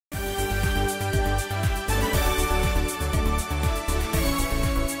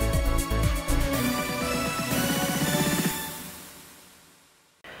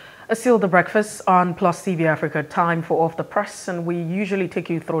Still the breakfast on Plus TV Africa, time for Off the Press, and we usually take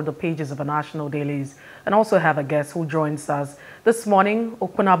you through the pages of our national dailies and also have a guest who joins us this morning.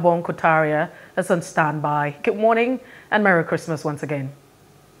 Opunabo Inko-Tariah is on standby. Good morning and Merry Christmas once again.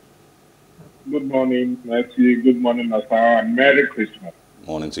 Good morning, Matthew. Good morning, Nasara, and Merry Christmas.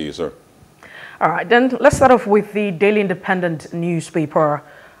 Morning to you, sir. All right, then let's start off with the Daily Independent newspaper.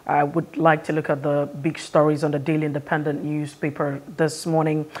 I would like to look at the big stories on the Daily Independent newspaper this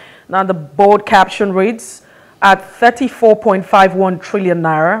morning. Now, the bold caption reads, at 34.51 trillion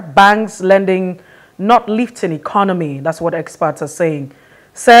naira, banks lending not lifting economy. That's what experts are saying.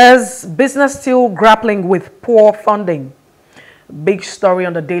 Says business still grappling with poor funding. Big story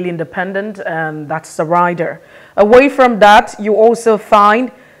on the Daily Independent, and that's the rider. Away from that, you also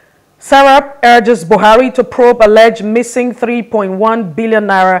find Sarah urges Buhari to probe alleged missing 3.1 billion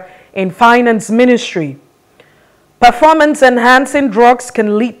naira in finance ministry. Performance-enhancing drugs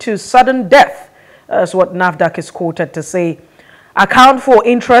can lead to sudden death. That's what NAFDAC is quoted to say. Account for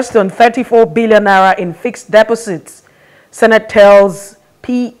interest on 34 billion naira in fixed deposits. Senate tells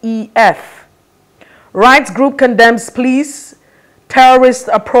PEF. Rights group condemns police terrorist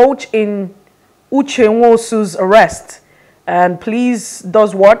approach in Uche Nwosu's arrest. And police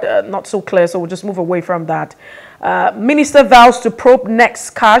does what? Not so clear, so we'll just move away from that. Minister vows to probe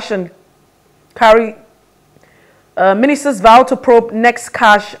next cash and carry. Ministers vow to probe next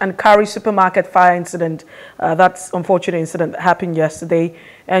cash and carry supermarket fire incident. That's unfortunate incident that happened yesterday.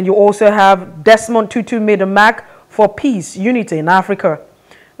 And you also have Desmond Tutu made a mark for peace, unity in Africa.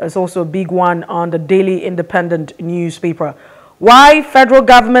 There's also a big one on the Daily Independent newspaper. Why federal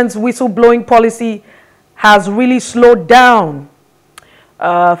government's whistleblowing policy has really slowed down.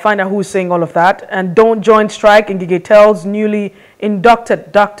 Find out who's saying all of that. And don't join strike. Ngige tells newly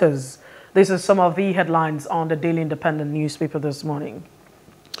inducted doctors. This is some of the headlines on the Daily Independent newspaper this morning.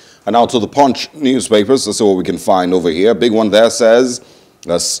 And now to the Punch newspapers. Let's see what we can find over here. Big one there says,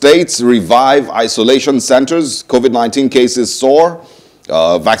 states revive isolation centers. COVID-19 cases soar.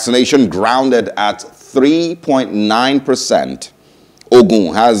 Vaccination grounded at 3.9%.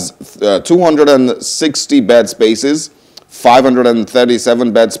 Ogun has 260 bed spaces,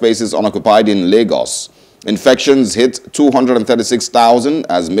 537 bed spaces unoccupied in Lagos. Infections hit 236,000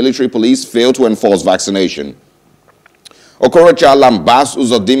 as military police fail to enforce vaccination. Okorocha lambas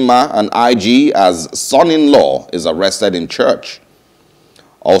Uzodinma, an IG, as son-in-law is arrested in church.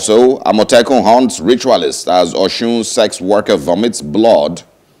 Also, Amotekun hunts ritualist as Oshun sex worker vomits blood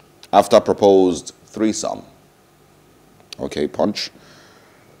after proposed threesome. Okay, Punch.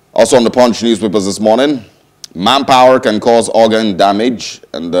 Also on the Punch newspapers this morning, manpower can cause organ damage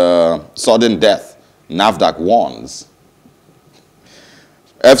and sudden death. NAFDAC warns.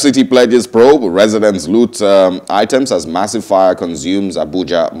 FCT pledges probe. Residents loot items as massive fire consumes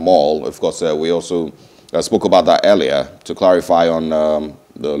Abuja Mall. Of course, we also spoke about that earlier to clarify on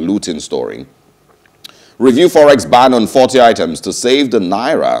the looting story. Review Forex ban on 40 items to save the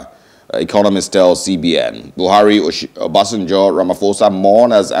Naira. Economists tell CBN. Buhari, Obasanjo, Ramaphosa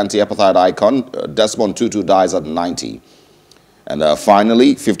mourn as anti-apartheid icon. Desmond Tutu dies at 90. And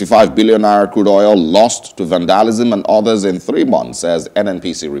finally, 55 billion naira crude oil lost to vandalism and others in 3 months, says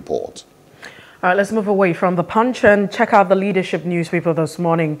NNPC report. All right, let's move away from the Punch and check out the Leadership newspaper this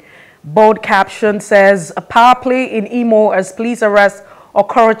morning. Bold caption says, a power play in Imo as police arrest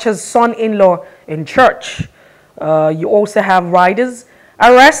Okorocha's son-in-law in church. You also have riders.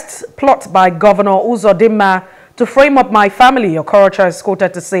 Arrest plot by Governor Uzodinma to frame up my family, Okorocha is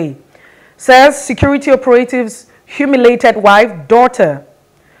quoted to say. Says security operatives humiliated wife, daughter.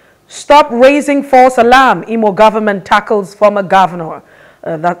 Stop raising false alarm. Imo government tackles former governor.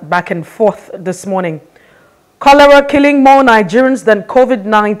 That back and forth this morning. Cholera killing more Nigerians than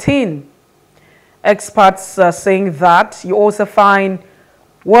COVID-19. Experts are saying that. You also find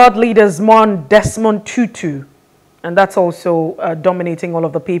world leaders mourn Desmond Tutu. And that's also dominating all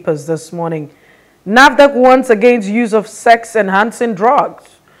of the papers this morning. NAFDAC warns against use of sex-enhancing drugs.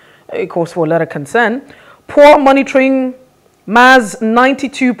 Of course, for a letter of concern. Poor monitoring Mars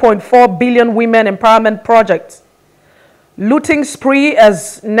 92.4 billion women empowerment project. Looting spree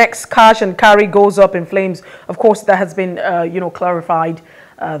as next cash and carry goes up in flames. Of course, that has been, clarified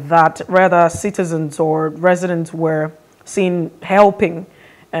that rather citizens or residents were seen helping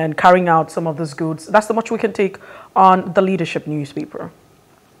and carrying out some of those goods. That's the much we can take on the Leadership newspaper.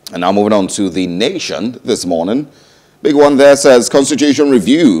 And now moving on to The Nation this morning. Big one there says, Constitution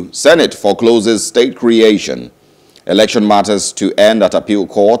Review, Senate forecloses state creation. Election matters to end at appeal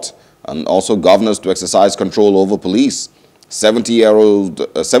court, and also governors to exercise control over police. 70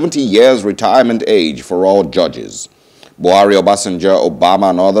 years retirement age for all judges. Buhari, Obasanjo,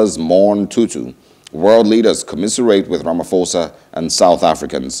 Obama, and others mourn Tutu. World leaders commiserate with Ramaphosa and South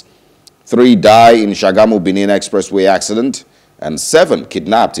Africans. 3 die in Shagamu Benin Expressway accident, and 7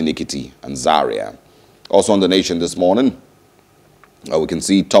 kidnapped in Ikiti and Zaria. Also on the Nation this morning, we can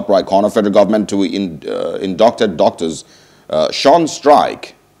see top right corner, federal government to inducted doctors shun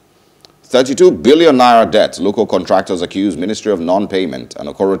strike. 32 billion naira debt. Local contractors accuse Ministry of Non-Payment, and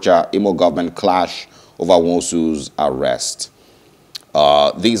Okorocha Imo government clash over Wonsu's arrest.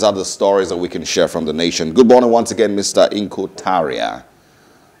 These are the stories that we can share from the Nation. Good morning once again, Mr. Inko-Tariah.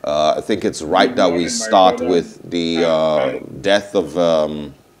 I think it's right that we start with the death of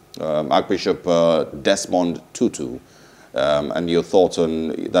Archbishop Desmond Tutu and your thoughts on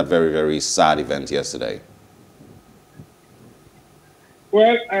that very, very sad event yesterday.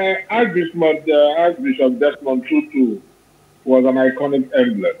 Well, Archbishop Desmond Tutu was an iconic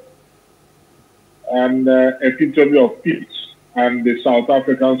emblem and epitome of peace and the South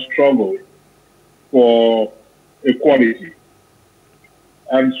African struggle for equality.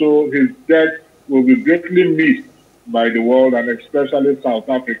 And so his death will be greatly missed by the world and especially South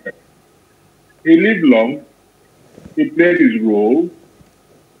Africa. He lived long, he played his role,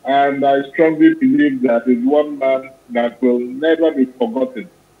 and I strongly believe that he's one man that will never be forgotten,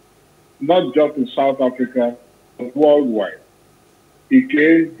 not just in South Africa, but worldwide. He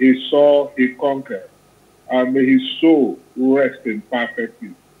came, he saw, he conquered, and may his soul rest in perfect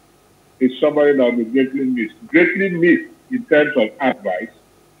peace. He's somebody that will be greatly missed in terms of advice.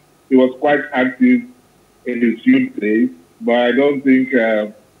 He was quite active in his youth days, but I don't think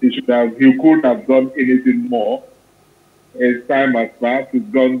he could have done anything more. As time has passed, he's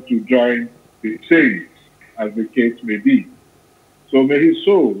gone to join the saints, as the case may be. So may his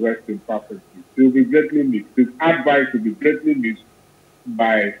soul rest in perfect peace. He will be greatly missed. His advice will be greatly missed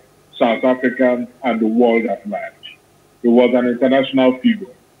by South Africans and the world at large. He was an international figure.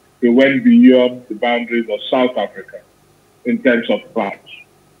 He went beyond the boundaries of South Africa in terms of class.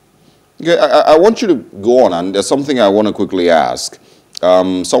 Okay, I want you to go on, and there's something I want to quickly ask.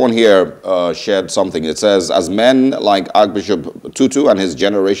 Someone here shared something. It says, as men like Archbishop Tutu and his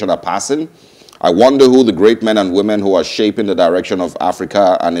generation are passing, I wonder who the great men and women who are shaping the direction of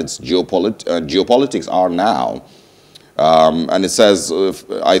Africa and its geopolitics are now. And it says,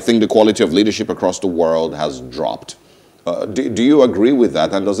 I think the quality of leadership across the world has dropped. Do you agree with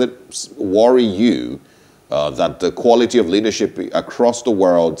that? And does it worry you that the quality of leadership across the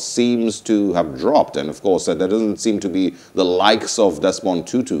world seems to have dropped? And of course, there doesn't seem to be the likes of Desmond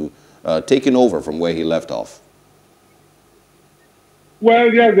Tutu taking over from where he left off.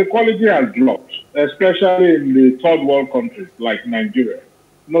 Well, yes, the quality has dropped, especially in the third world countries like Nigeria.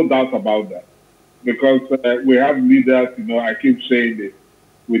 No doubt about that. Because we have leaders, I keep saying this,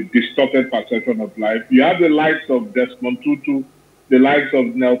 with distorted perception of life. You have the likes of Desmond Tutu, the likes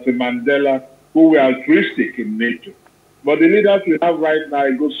of Nelson Mandela, who were altruistic in nature. But the leaders we have right now are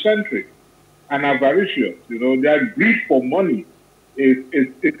egocentric and avaricious. Their greed for money is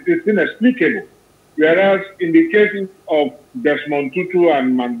inexplicable. Whereas in the cases of Desmond Tutu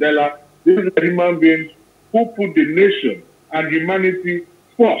and Mandela, these are human beings who put the nation and humanity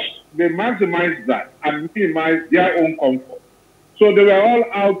first. They maximize that and minimize their own comfort. So they were all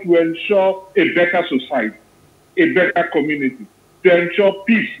out to ensure a better society, a better community, to ensure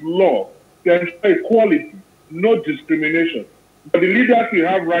peace, law, to ensure equality, no discrimination. But the leaders we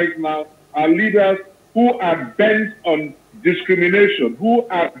have right now are leaders who are bent on discrimination, who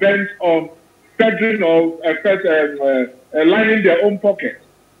are bent on federing or lining their own pockets.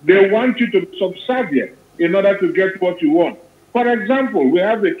 They want you to be subservient in order to get what you want. For example, we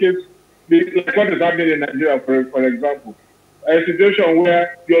have a case, like what is happening in Nigeria, for example, a situation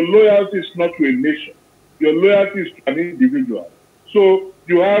where your loyalty is not to a nation, your loyalty is to an individual. So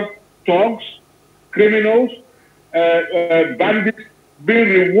you have thugs, criminals, bandits being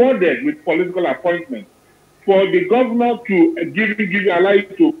rewarded with political appointments. For the governor to allow you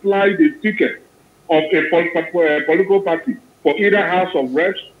to apply the ticket of a political party for either House of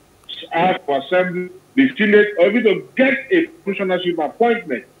Reps, House of Assembly, the Senate, or even to get a commissionership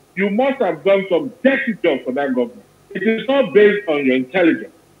appointment, you must have done some dirty job for that government. It is not based on your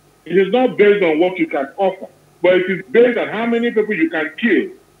intelligence. It is not based on what you can offer, but it is based on how many people you can kill.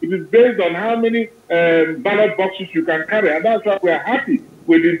 It is based on how many ballot boxes you can carry. And that's why we are happy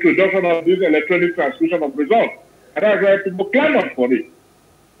with the introduction of this electronic transmission of results. And that's why people clamor for it.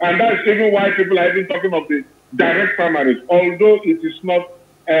 And that's even why people are even talking of the direct primaries, although it is not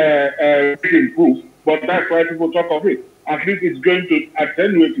improved, but that's why people talk of it. At least it's going to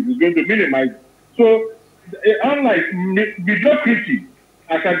attenuate it, it's going to minimize it. So, unlike mediocrity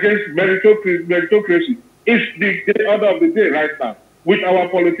as against meritocracy, It's the order of the day right now with our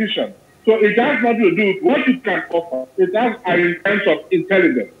politicians. So it has nothing to do with what you can offer. It has, in terms of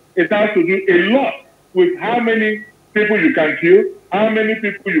intelligence, it has to do a lot with how many people you can kill, how many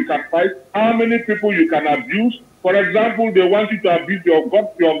people you can fight, how many people you can abuse. For example, they want you to abuse your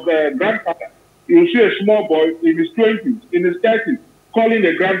grandfather. You see a small boy in his 20s, in his 30s, calling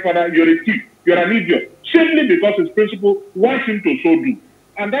a grandfather, you're a thief, you're an idiot, simply because his principal wants him to so do.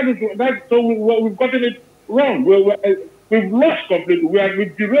 And so we've gotten it wrong. We've lost completely.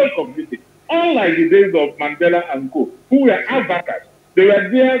 We've derailed completely. Unlike the days of Mandela and co., who were advocates, they were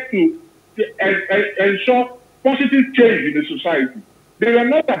there to ensure positive change in the society. They were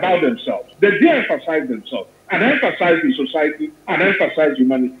not about themselves. They de-emphasized themselves and emphasized the society and emphasized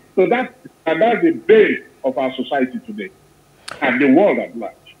humanity. So that's the bane of our society today and the world at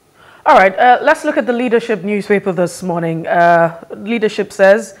large. All right, let's look at the Leadership newspaper this morning. Leadership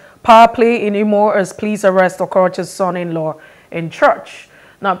says, power play in Imo as police arrest Okorocha's son-in-law in church.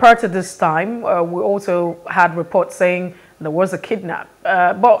 Now, prior to this time, we also had reports saying there was a kidnap.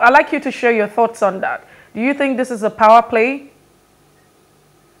 But I'd like you to share your thoughts on that. Do you think this is a power play?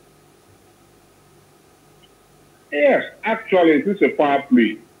 Yes, actually, it is a power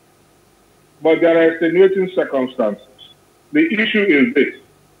play. But there are extenuating circumstances. The issue is this.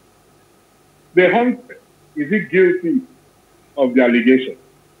 The hunter, is he guilty of the allegation?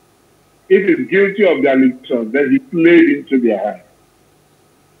 If he's guilty of the allegation, then he played into their hands.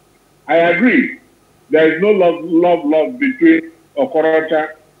 I agree. There is no love between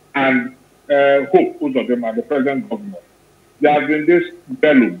Okorocha and Hope, who's of them are the present governor. There has been this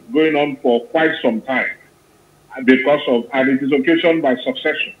bellum going on for quite some time because of, and it is occasioned by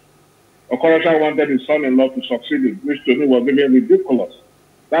succession. Okorocha wanted his son-in-law to succeed him, which to me was even ridiculous.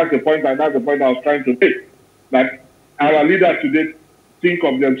 That's the point I was trying to make. That our leaders today think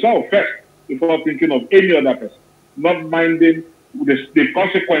of themselves first before thinking of any other person, not minding the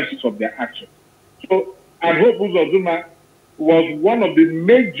consequences of their actions. So, and Hope Uzodinma was one of the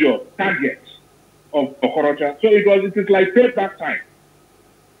major targets of Okorocha. So it is like payback time.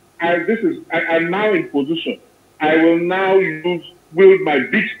 I'm now in position. I will now wield my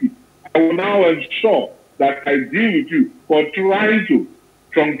big stick. I will now ensure that I deal with you for trying to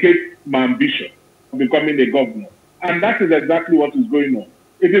truncate my ambition of becoming a governor. And that is exactly what is going on.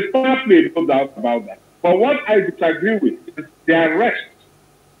 It is partly no doubt about that. But what I disagree with is the arrest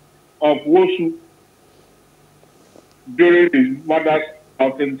of Wosu during his mother's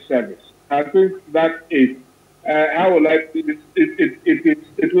outing service. I think that is, it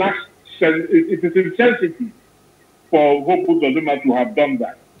lacks, it is insensitive for Hope Uzodinma to have done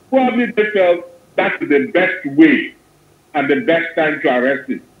that. Probably they felt that is the best way and the best time to arrest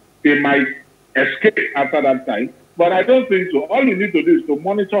him. They might escape after that time, but I don't think so. All you need to do is to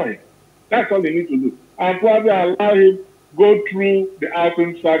monitor him. That's all you need to do. And probably allow him go through the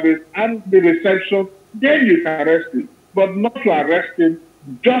outing service and the reception, then you can arrest him. But not to arrest him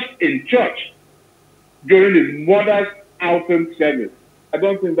just in church during his mother's outing service. I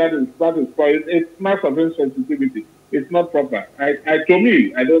don't think that is it's not of insensitivity. It's not proper. To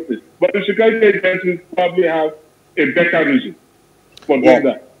me, I don't think. But the security agencies probably have a better reason for doing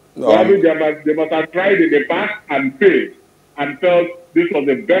that. Probably they must have tried in the past and failed and felt this was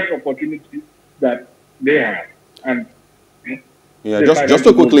the best opportunity that they had. And yeah, just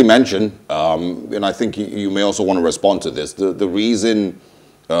to quickly mention, and I think you may also want to respond to this, the reason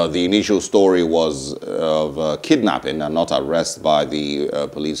the initial story was of kidnapping and not arrest by the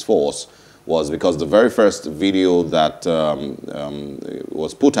police force was because the very first video that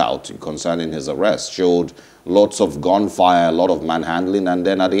was put out concerning his arrest showed lots of gunfire, a lot of manhandling, and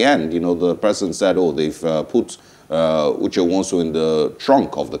then at the end, the person said, oh, they've put Uche Wonsu in the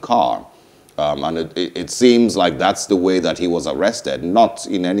trunk of the car. And it seems like that's the way that he was arrested, not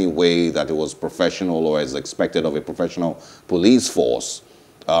in any way that it was professional or as expected of a professional police force.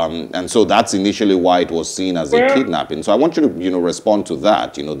 And so that's initially why it was seen as a kidnapping. So I want you to, respond to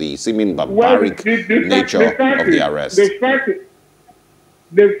that, the seeming barbaric nature of the arrest. The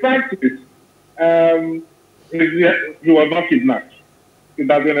fact is, he was not kidnapped. It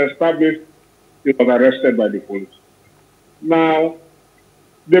has been established he was arrested by the police. Now,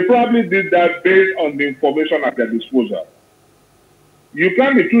 they probably did that based on the information at their disposal. You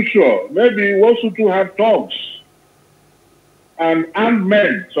can't be too sure. Maybe Wosu had thugs and armed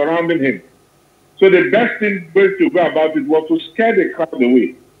men surrounding him. So the best thing to go about it was to scare the crowd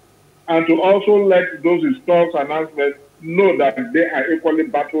away and to also let those his thugs announcements know that they are equally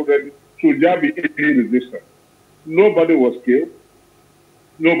battle ready should there be any resistance. Nobody was killed.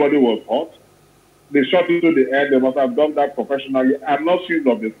 Nobody was hurt. They shot into the air. They must have done that professionally. I'm not sure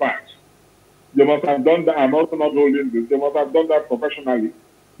of the facts. They must have done that. I'm also not holding this. They must have done that professionally.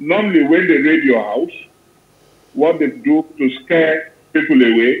 Normally, when they raid your house, what they do to scare people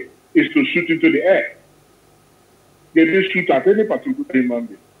away is to shoot into the air. They didn't shoot at any particular human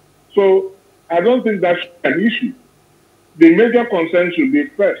being. So I don't think that's an issue. The major concern should be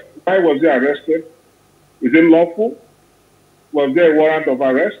first, why was he arrested? Is it lawful? Was there a warrant of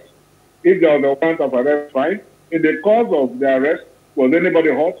arrest? If there was a warrant of arrest, fine. In the cause of the arrest, was anybody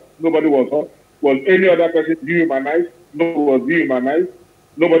hurt? Nobody was hurt. Was any other person dehumanized? Nobody was dehumanized.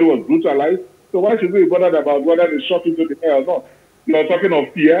 Nobody was brutalized. So why should we be bothered about whether they shot into the air or not? You are talking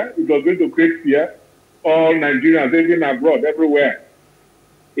of fear. It was going to create fear. All Nigerians, even abroad, everywhere.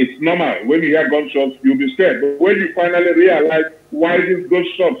 It's normal. When you hear gunshots, you'll be scared. But when you finally realize why these those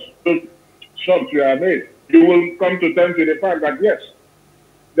shots were made, you will come to terms with the fact that yes,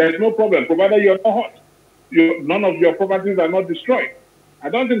 there's no problem, provided you're not hurt. None of your properties are not destroyed. I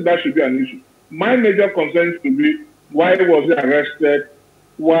don't think that should be an issue. My major concern should be why was he arrested,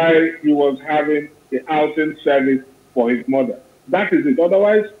 why he was having the outing service for his mother. That is it.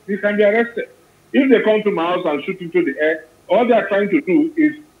 Otherwise, he can be arrested. If they come to my house and shoot into the air, all they are trying to do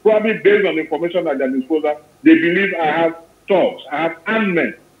is probably based on information at their disposal, they believe I have thugs, I have armed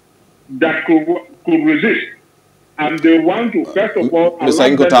men that could resist. And they want to, first of all,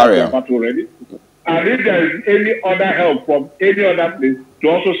 Mr. Inko-Tariah. Already. And if there is any other help from any other place, to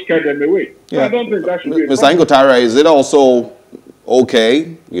also scare them away. So I don't think that should be a Mr. Inko-Tariah, is it also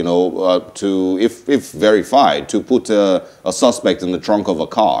okay, you know, to, if verified, to put a suspect in the trunk of a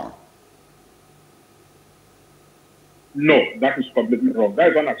car? No, that is completely wrong. That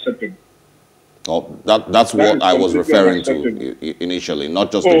is unacceptable. Oh, that's what I was referring to initially, not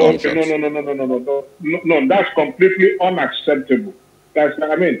just the gunshots. Okay. No, that's completely unacceptable.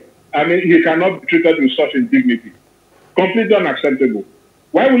 I mean, he cannot be treated with such indignity. Completely unacceptable.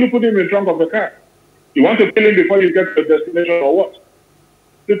 Why will you put him in the trunk of the car? You want to kill him before you get to the destination or what?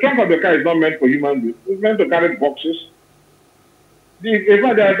 The trunk of the car is not meant for human beings. It's meant to carry boxes. In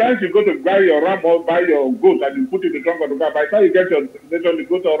fact, there are times you go to buy your ram or buy your goat and you put it in the trunk of the car. By the time you get to your destination, the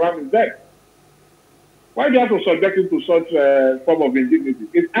goat or ram is dead. Why do you have to subject him to such a form of indignity?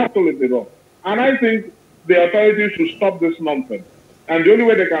 It's absolutely wrong. And I think the authorities should stop this nonsense. And the only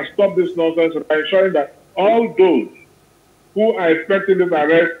way they can stop this nonsense is by ensuring that all those who are expecting this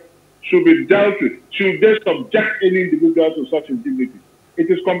arrest should be dealt with. Should they subject any individual to such indignity? It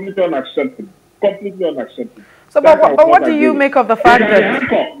is completely unacceptable. Completely unacceptable. So, but what do you make of the fact that...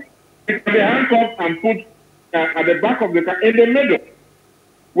 It can be handcuffed and put at the back of the car in the middle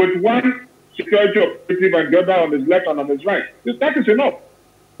with one security operative and the other on his left and on his right. That is enough.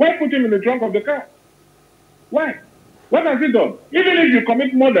 Why put him in the trunk of the car? Why? What has he done? Even if you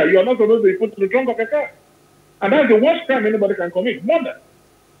commit murder, you are not supposed to be put in the trunk of the car. And that's the worst crime anybody can commit, murder.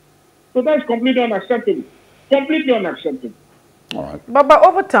 So that's completely unacceptable. Completely unacceptable. All right. But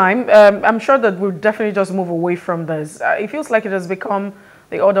over time, I'm sure that we'll definitely just move away from this. It feels like it has become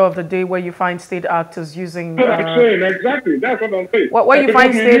the order of the day where you find state actors using... That's what I'm saying, exactly. That's what I'm saying. Where you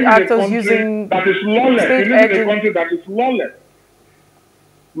find state actors using... That is lawless. You live in a country that is lawless.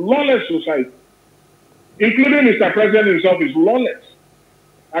 Lawless society. Including Mr. President himself is lawless.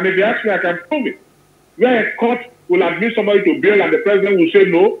 And if you ask me, I can prove it. Where a court will admit somebody to bail and the president will say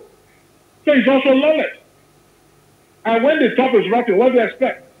no, so it's also lawless. And when the top is rotten, what do you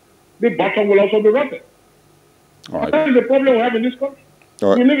expect? The bottom will also be rotten. All right. That is the problem we have in this country. All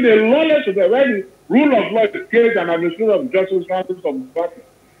right. We live in a lawless society where the rule of law is caged and administration of justice ranges of justice.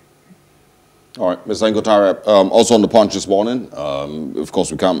 All right, Mr. Inko-Tariah, also on the Punch this morning, of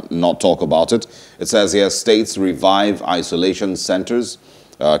course we can't not talk about it. It says here, states revive isolation centers,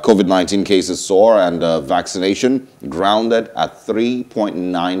 COVID-19 cases soar, and vaccination grounded at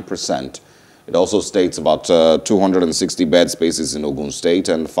 3.9%. It also states about 260 bed spaces in Ogun State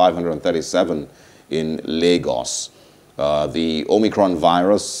and 537 in Lagos. The Omicron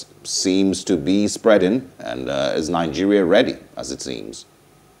virus seems to be spreading, and is Nigeria ready, as it seems?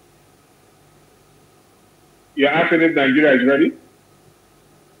 You're asking if Nigeria is ready?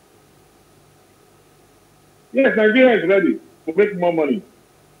 Yes, Nigeria is ready to make more money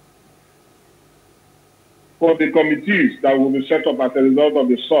for the committees that will be set up as a result of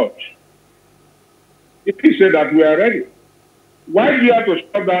the surge. If you say that we are ready, why do you have to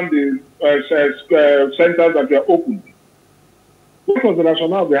shut down the centers that were opened? What was the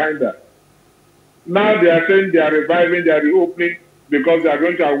rationale behind that? Now they are saying they are reviving, they are reopening because they are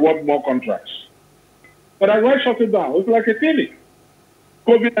going to award more contracts. But why shut it down? It's like a clinic.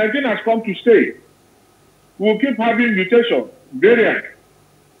 COVID-19 has come to stay. We'll keep having mutation, variant.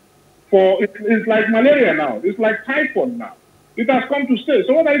 It's like malaria now. It's like typhoid now. It has come to stay.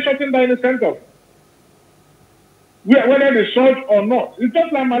 So what are you shutting down in the center? whether they surge or not. It's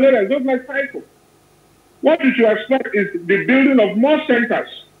just like malaria, it's just like typhoid. What you should expect is the building of more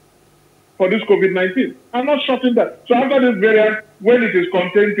centers for this COVID-19 and not shutting down. So after this variant, when it is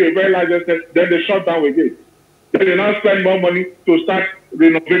contained to a very large extent, then they shut down again. Then they now spend more money to start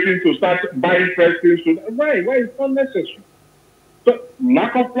renovating, to start buying fresh things. Why? It's not necessary. So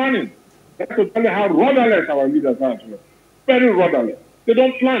lack of planning. That's to tell you how rudderless our leaders are. Very rudderless. They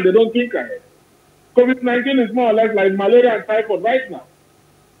don't plan. They don't think ahead. COVID-19 is more or less like malaria and typhoid right now.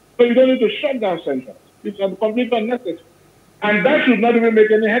 So you don't need to shut down centers. It's completely unnecessary. And that should not even make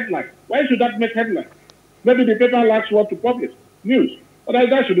any headline. Why should that make headline? Maybe the paper lacks what to publish, news. But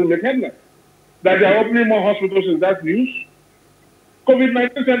that shouldn't make headline. That they are opening more hospitals, is that news?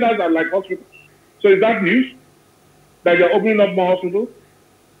 COVID-19 centers are like hospitals. So is that news? That they are opening up more hospitals?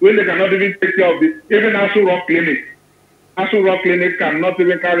 When they cannot even take care of even Osarogie Clinic. Osarogie Clinic cannot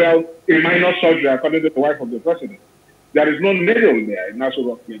even carry out a minor surgery according to the wife of the president. There is no needle there in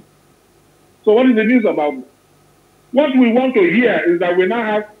Osarogie Clinic. So what is the news about it? What we want to hear is that we now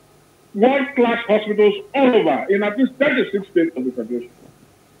have world-class hospitals all over in at least 36 states of the federation.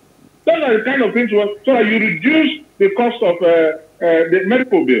 Those are the kind of things so that you reduce the cost of the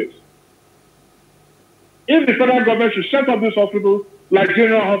medical bills. If the federal government should set up these hospitals like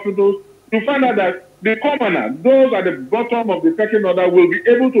general hospitals, you find out that the commoner, those at the bottom of the pecking order, will be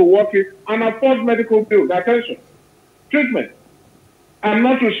able to work it and afford medical bills, attention, treatment, and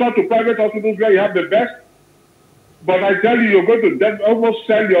not resort to private hospitals where you have the best. But I tell you, you're going to almost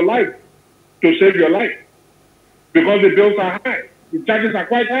sell your life to save your life because the bills are high. The charges are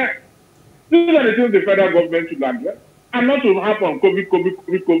quite high. These are the things the federal government should address. And not to harp on COVID.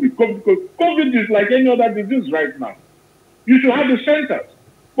 COVID is like any other disease right now. You should have the centers,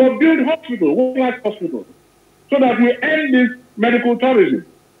 but build hospitals, world-class hospitals, so that we end this medical tourism.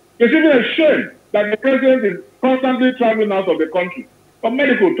 It's even a shame that the president is constantly traveling out of the country for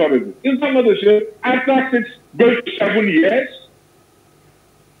medical tourism. Is that not a shame? After 6 going to 7 years?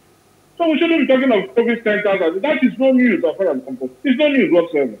 So we shouldn't be talking of COVID centers. That is no news as far as I'm concerned. It's no news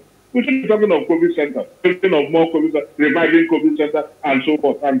whatsoever. We shouldn't be talking of COVID centers, talking of more COVID centers, reviving COVID centers, and so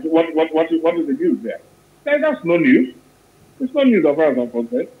forth. And what is the news there? That's no news. It's no news as far as I'm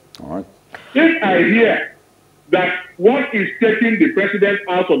concerned. All right. If I hear that what is taking the president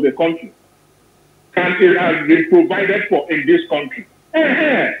out of the country it has been provided for in this country,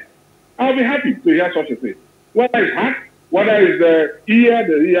 I'll be happy to hear such a thing. Whether it's heart, whether it's the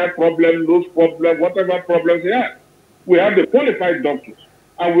ear problem, nose problem, whatever problems they have. We have the qualified doctors,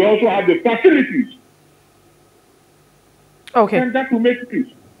 and we also have the facilities. Okay. And that will make peace.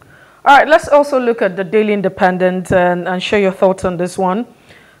 All right, let's also look at the Daily Independent and share your thoughts on this one.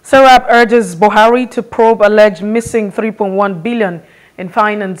 Serap urges Buhari to probe alleged missing 3.1 billion in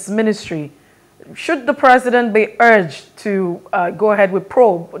finance ministry. Should the president be urged to go ahead with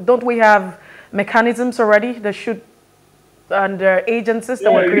probe? Don't we have mechanisms already that should, under agencies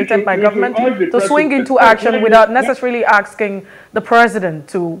that were created by government, to swing into action without necessarily asking the president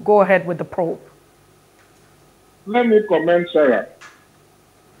to go ahead with the probe? Let me comment, Sarah.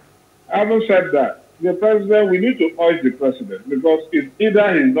 Having said that, the president, we need to urge the president because it's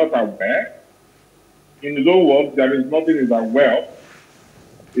either he's not aware, in his own words, there is nothing he's aware of.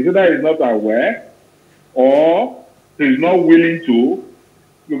 It's either he's not aware or he's not willing to,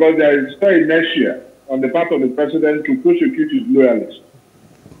 because there is still inertia on the part of the president to prosecute his loyalists.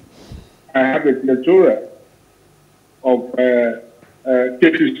 I have a plethora of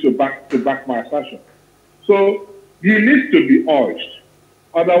cases to back my assertion. So he needs to be urged.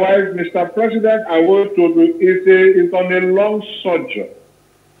 Otherwise, Mr. President, I will tell you, it's on a long sojourn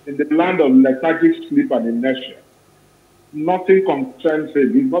in the land of lethargic sleep and inertia. Nothing concerns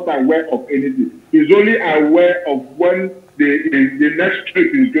him. He's not aware of anything. He's only aware of when the next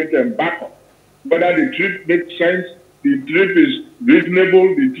trip is going to embark on. Whether the trip makes sense, the trip is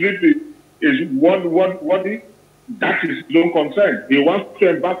reasonable, the trip is worthy, that is his own concern. He wants to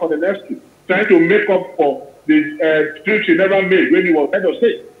embark on the next trip, trying to make up for the trips he never made when he was head of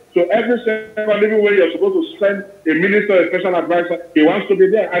state. So every second, even when you're supposed to send a minister, a special advisor, he wants to be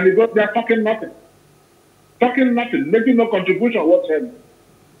there. And he goes there talking nothing. Talking nothing, making no contribution whatsoever.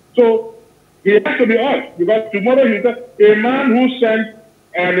 So he has to be urged, because tomorrow he said, a man who sent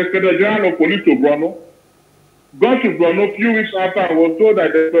the Inspector General of Police to Borno, got to Borno a few weeks after and was told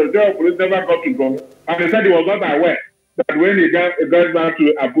that the Inspector General of Police never got to Borno. And he said he was not aware that when he got down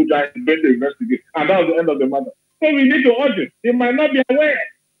to Abuja, he went to investigate. And that was the end of the matter. So we need to urge him. He might not be aware.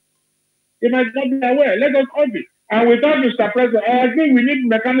 He might not be aware. Let us urge him. And without Mr. President, I agree we need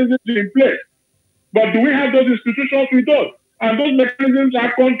mechanisms in place. But do we have those institutions with us? And those mechanisms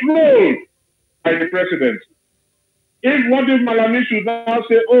are controlled by the presidency. What if Malami should now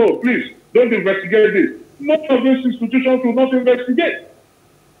say, oh, please, don't investigate this? Most of these institutions will not investigate.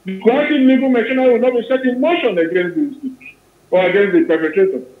 The corrective legal machinery will not be set in motion against the institution or against the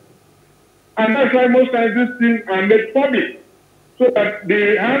perpetrator. And that's why most times these things are made public, so that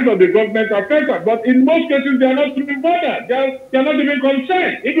the hands of the government are censored. But in most cases, they are not even bothered. They are not even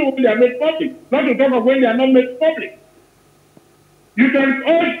concerned, even when they are made public. Not to talk of when they are not made public. You can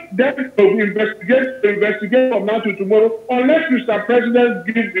urge them to investigate from now to tomorrow. Unless Mr. President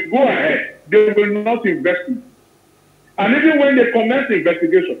gives the go-ahead, they will not investigate. And even when they commence the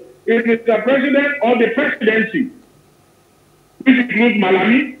investigation, if Mr. President or the presidency, which includes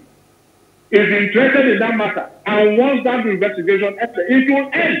Malami, is interested in that matter and wants that investigation, it will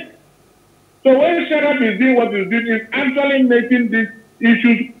end. So when Sharap is doing what he's doing, is actually making these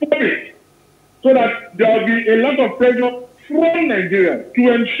issues public, so that there will be a lot of pressure from Nigeria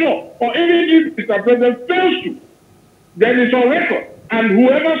to ensure, or even if Mr. President fails to, then it's on record, and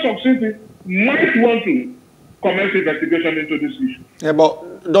whoever succeeds might want to commence investigation into this issue. Yeah,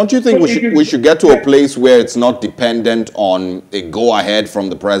 but don't you think we should get to a place where it's not dependent on a go-ahead from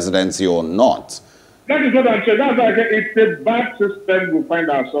the presidency or not? That is what I'm saying. That's why I say it's a bad system we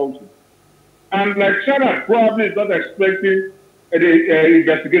find ourselves in. And like Sharap probably is not expecting the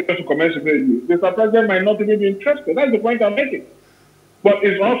investigation to commence immediately. Mr. President might not even be interested. That's the point I'm making. But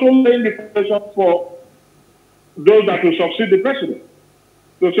it's also laying the foundation for those that will succeed the president.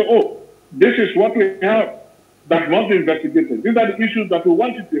 They'll say, oh, this is what we have that wants to investigate it. These are the issues that we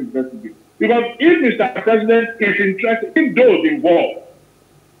want you to investigate. Because if Mr. President is interested, if those involved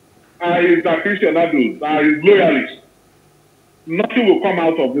are his aficionados, are his loyalists, nothing will come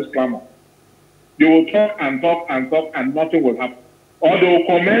out of this clamor. They will talk and talk and talk and nothing will happen. Or they will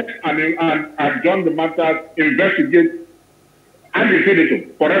comment and adjourn the matter, investigate, and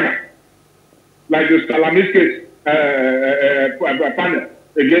infinitum forever. Like the Salamis case panel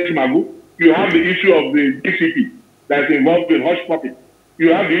against Magu. You have the issue of the DCP that's involved in hush puppy.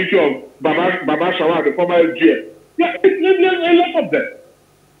 You have the issue of Baba Shawar, the former GM. Yeah, a lot of them.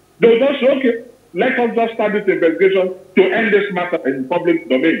 They'll just say, okay, let us just start this investigation to end this matter in public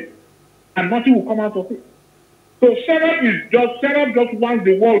domain. And nothing will come out of it. So Sharap just wants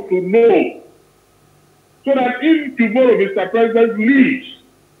the world to know. So that if tomorrow Mr. President leaves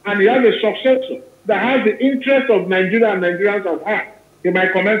and he has a successor that has the interest of Nigeria and Nigerians at heart, he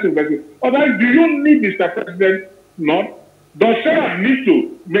might commence investigation. Otherwise, do you need Mr. President? Not. Does Sharap need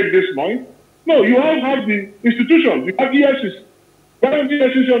to make this noise? No, you all have the institutions. You have EFCC. Why don't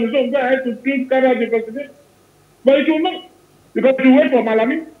EFCC on its own go ahead to carry out the investigation? But it will not. Because you wait for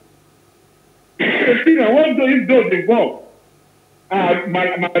Malami. If those involved are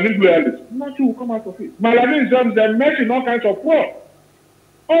Malami's loyalists, nothing will come out of it. Malami is they're making all kinds of fraud.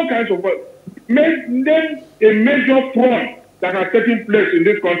 All kinds of fraud. Make them a major fraud that are taking place in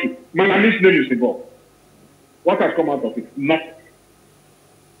this country. Malami's name is involved. What has come out of it? Nothing.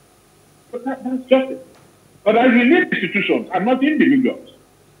 But that's just it. Otherwise, we need institutions and not individuals.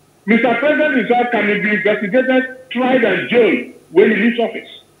 Mr. President himself can be investigated, tried, and jailed when he leaves office.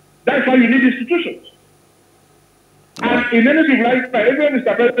 That's why you need institutions. And in any civilized life, even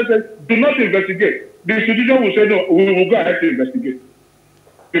Mr. President says, do not investigate, the institution will say, no, we will go ahead to investigate.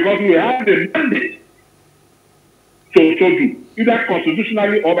 Because we have the mandate to do, either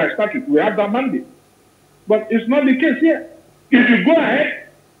constitutionally or by statute. We have that mandate. But it's not the case here. If you go ahead,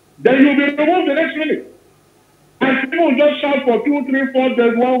 then you'll be removed the next minute. And people will just shout for 2, 3, 4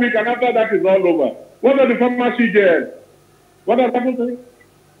 days, 1 week, and after that is all over. What are the former CJs? What has happened to them?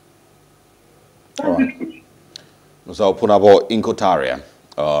 All right. So, Opunabo Inko-Tariah,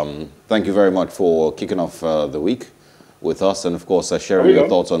 thank you very much for kicking off the week with us, and of course sharing your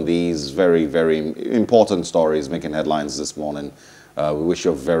thoughts on these very, very important stories making headlines this morning. We wish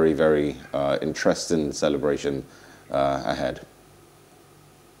you a very, very interesting celebration ahead.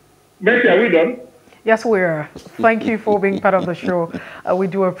 Betty, are we done? Yes, we are. Thank you for being part of the show. We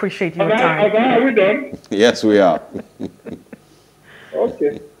do appreciate your time. Are we done? Yes, we are.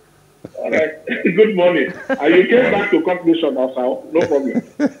 Okay. All right. Good morning. And you came back to conclusion also. No problem.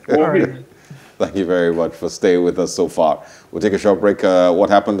 All right. Thank you very much for staying with us so far. We'll take a short break. What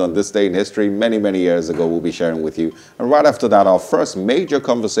happened on this day in history many, many years ago we'll be sharing with you. And right after that, our first major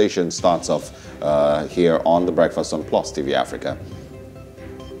conversation starts off here on The Breakfast on Plus TV Africa.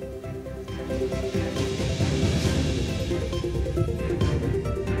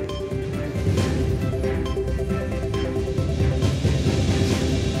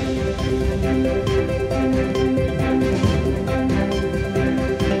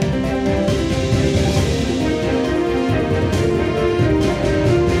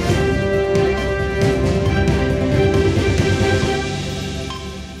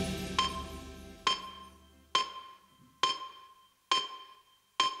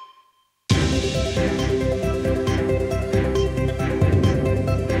 Nigerians.